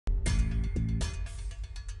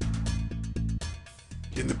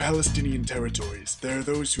In the Palestinian territories, there are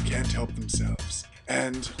those who can't help themselves.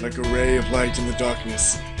 And, like a ray of light in the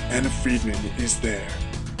darkness, Anna Freedman is there.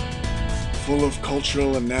 Full of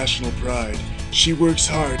cultural and national pride, she works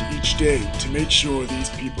hard each day to make sure these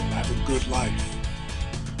people have a good life.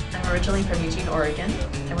 I'm originally from Eugene, Oregon.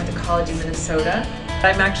 I went to college in Minnesota.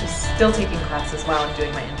 I'm actually still taking classes while I'm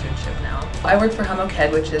doing my internship now. I work for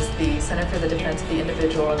HaMoked, which is the Center for the Defense of the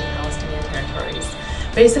Individual in the Palestinian Territories.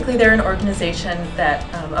 Basically, they're an organization that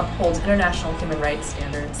upholds international human rights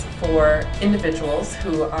standards for individuals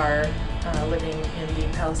who are living in the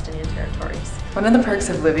Palestinian territories. One of the perks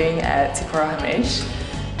of living at Tzipora Hamesh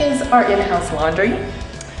is our in-house laundry.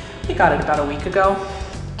 We got it about a week ago.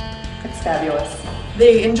 It's fabulous.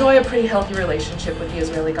 They enjoy a pretty healthy relationship with the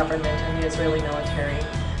Israeli government and the Israeli military.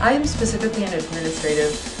 I am specifically an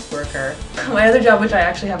administrative worker. My other job, which I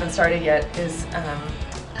actually haven't started yet, is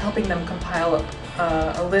helping them compile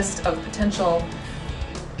a list of potential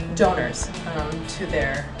donors to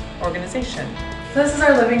their organization. So this is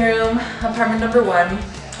our living room, apartment number 1.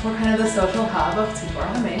 We're kind of the social hub of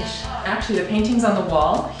Tzipora Hamesh. Actually, the paintings on the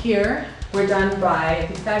wall here were done by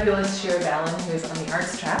the fabulous Shira Ballin, who is on the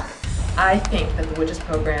arts track. I think that the WUJS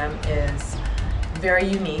program is very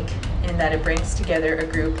unique in that it brings together a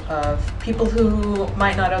group of people who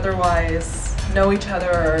might not otherwise know each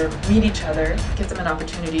other or meet each other. It gives them an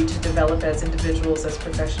opportunity to develop as individuals, as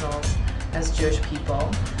professionals, as Jewish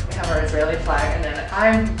people. We have our Israeli flag, and then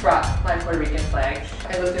I brought my Puerto Rican flag.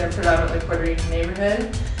 I lived in a predominantly Puerto Rican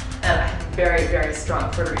neighborhood, and I have very, very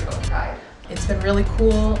strong Puerto Rico pride. It's been really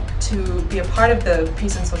cool to be a part of the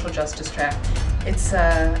Peace and Social Justice track. It's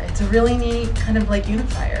a really neat kind of like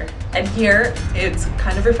unifier. And here, it's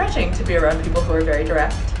kind of refreshing to be around people who are very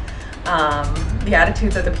direct. The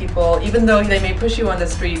attitudes of the people, even though they may push you on the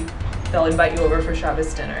street, they'll invite you over for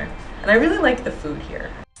Shabbos dinner. And I really like the food here.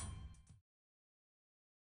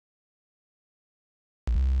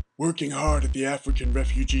 Working hard at the African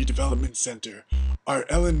Refugee Development Center are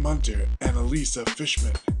Munter and Alisa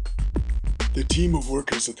Fishman. The team of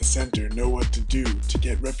workers at the center know what to do to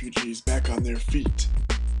get refugees back on their feet.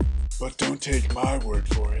 But don't take my word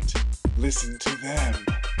for it. Listen to them.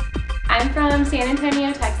 I'm from San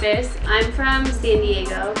Antonio, Texas. I'm from San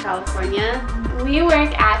Diego, California. We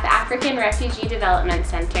work at the African Refugee Development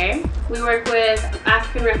Center. We work with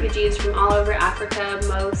African refugees from all over Africa,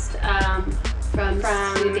 most from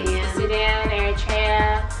Sudan,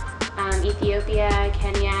 Eritrea, Ethiopia,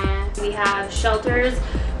 Kenya. We have shelters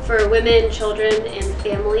for women, children, and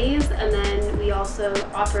families, and then we also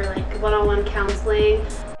offer like one-on-one counseling,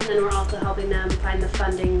 and then we're also helping them find the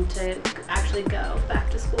funding to actually go back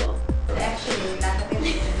to school.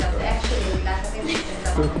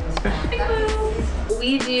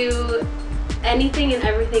 We do anything and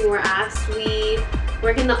everything we're asked. We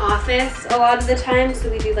work in the office a lot of the time, so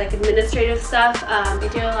we do like administrative stuff. We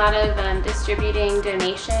do a lot of distributing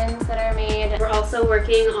donations that are made. We're also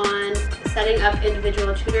working on setting up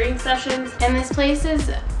individual tutoring sessions. And this place is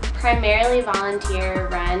primarily volunteer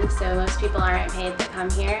run, so most people aren't paid to come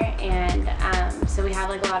here, and so we have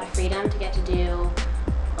like a lot of freedom to get to do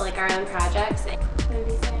like our own projects. What did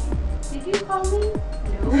he say? Did you call me?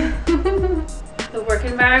 No. The work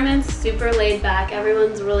environment's super laid back.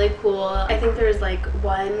 Everyone's really cool. I think there's like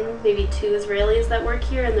 1, maybe 2 Israelis that work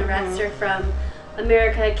here, and the rest are from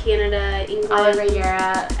America, Canada, England, all over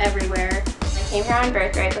Europe, everywhere. I came here on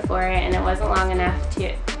birthright before, and it wasn't long enough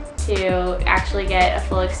to actually get a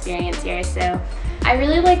full experience here. So I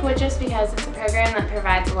really like WUJS because it's a program that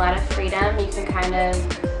provides a lot of freedom. You can kind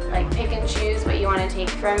of like pick and choose what you want to take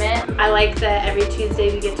from it. I like that every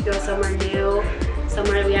Tuesday we get to go somewhere new,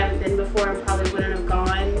 somewhere we haven't been before and probably wouldn't have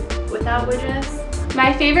gone without WUJS.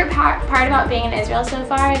 My favorite part about being in Israel so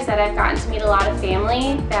far is that I've gotten to meet a lot of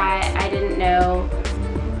family that I didn't know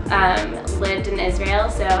lived in Israel,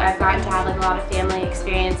 so I've gotten to have like a lot of family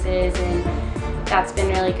experiences, and that's been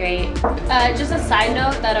really great. Just a side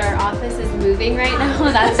note that our office is moving right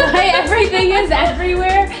now. That's why everything is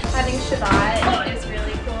everywhere. Having Shabbat is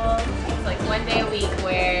really cool. It's like one day a week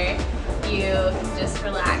where you can just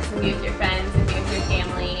relax and be with your friends and be with your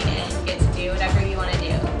family and get to do whatever you want to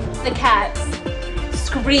do. The cats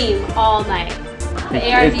scream all night.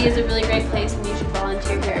 The ARD is a really great place, and you should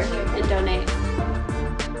volunteer here and donate.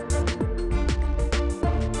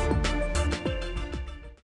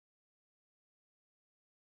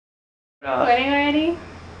 Quitting already?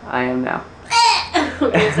 I am now.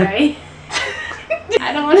 Okay, sorry.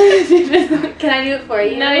 I don't want to do this. Can I do it for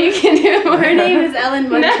you? No, you can do it for Her me. name is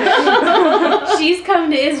Munter. No. She's come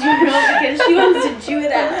to Israel because she wants to chew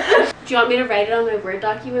it out. Do you want me to write it on my Word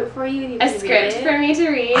document for you? A script for me to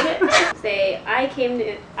read? Say, I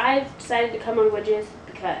decided to come on WUJS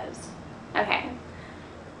because. Okay.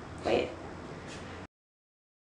 Wait.